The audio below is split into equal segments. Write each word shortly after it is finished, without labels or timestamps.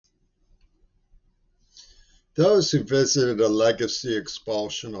Those who visited a legacy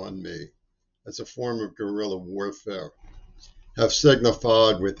expulsion on me as a form of guerrilla warfare have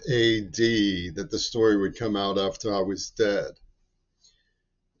signified with AD that the story would come out after I was dead.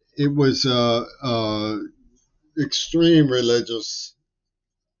 It was a extreme religious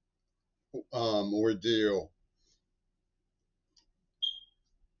ordeal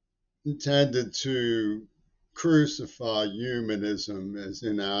intended to crucify humanism as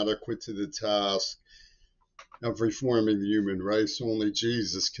inadequate to the task of reforming the human race. Only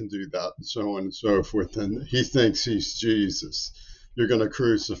Jesus can do that, and so on and so forth. And he thinks he's Jesus. You're going to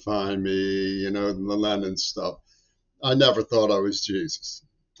crucify me, the Lenin stuff. I never thought I was Jesus.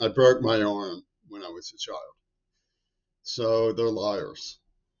 I broke my arm when I was a child. So they're liars.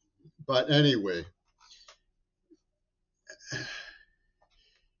 But anyway,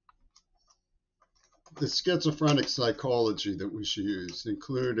 the schizophrenic psychology that was used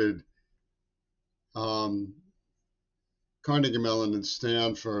included um, Carnegie Mellon and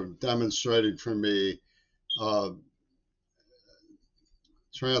Stanford demonstrating for me uh,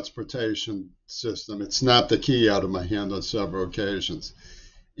 transportation system. It snapped the key out of my hand on several occasions.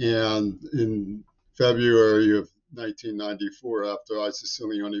 And in February of 1994, after I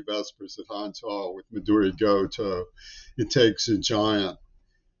Siciliani Vespers at Hines Hall with Midori Goto, It Takes a Giant,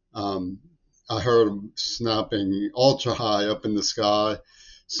 um, I heard them snapping ultra high up in the sky.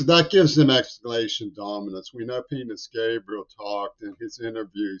 So that gives them escalation dominance. We know Penis Gabriel talked in his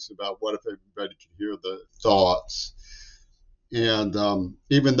interviews about what if everybody could hear the thoughts. And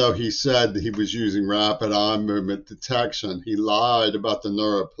even though he said that he was using rapid eye movement detection, he lied about the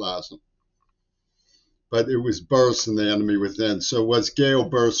neuroplasm. But it was burst in the enemy within. So was Gail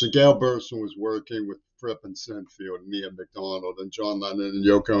Burson. Gail Burson was working with Fripp and Sinfield and Ian McDonald and John Lennon and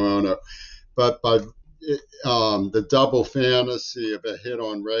Yoko Ono. But by the double fantasy of a hit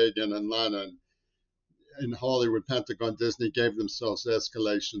on Reagan and Lennon in Hollywood, Pentagon, Disney gave themselves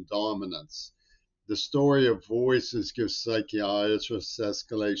escalation dominance. The story of voices gives psychiatrists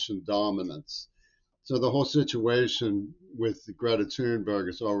escalation dominance. So the whole situation with Greta Thunberg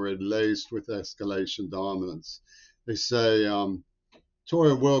is already laced with escalation dominance. They say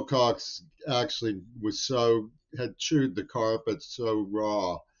Toria Wilcox actually had chewed the carpet so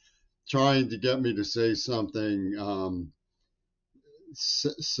raw, trying to get me to say something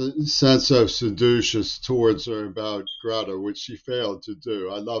senso seductious towards her about Greta, which she failed to do.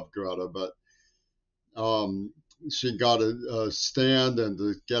 I love Greta, but she got to stand and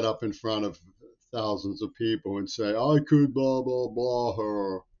to get up in front of thousands of people and say, I could blah, blah, blah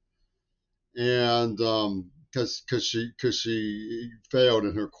her. And because she failed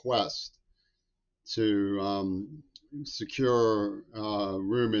in her quest to secure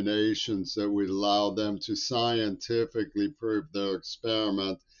ruminations that would allow them to scientifically prove their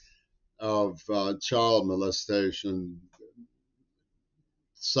experiment of child molestation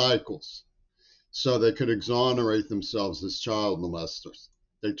cycles so they could exonerate themselves as child molesters.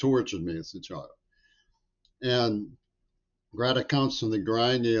 They tortured me as a child. And Greta comes from the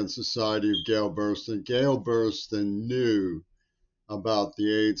Grangian Society of Gail Burstyn. Gail Burstyn knew about the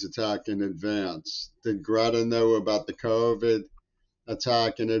AIDS attack in advance. Did Greta know about the COVID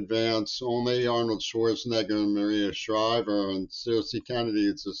attack in advance? Only Arnold Schwarzenegger and Maria Shriver and Cersei Kennedy.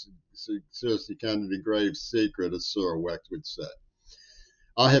 It's a Cersei Kennedy grave secret, as Sir Wecht would say.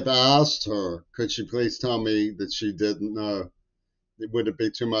 I have asked her, could she please tell me that she didn't know? Would it be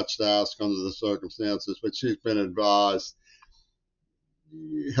too much to ask under the circumstances? But she's been advised.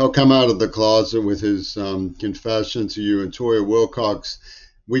 He'll come out of the closet with his confession to you. And Toria Wilcox,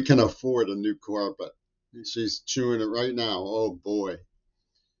 we can afford a new carpet. She's chewing it right now. Oh boy.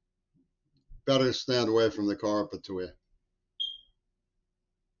 Better stand away from the carpet, Toria.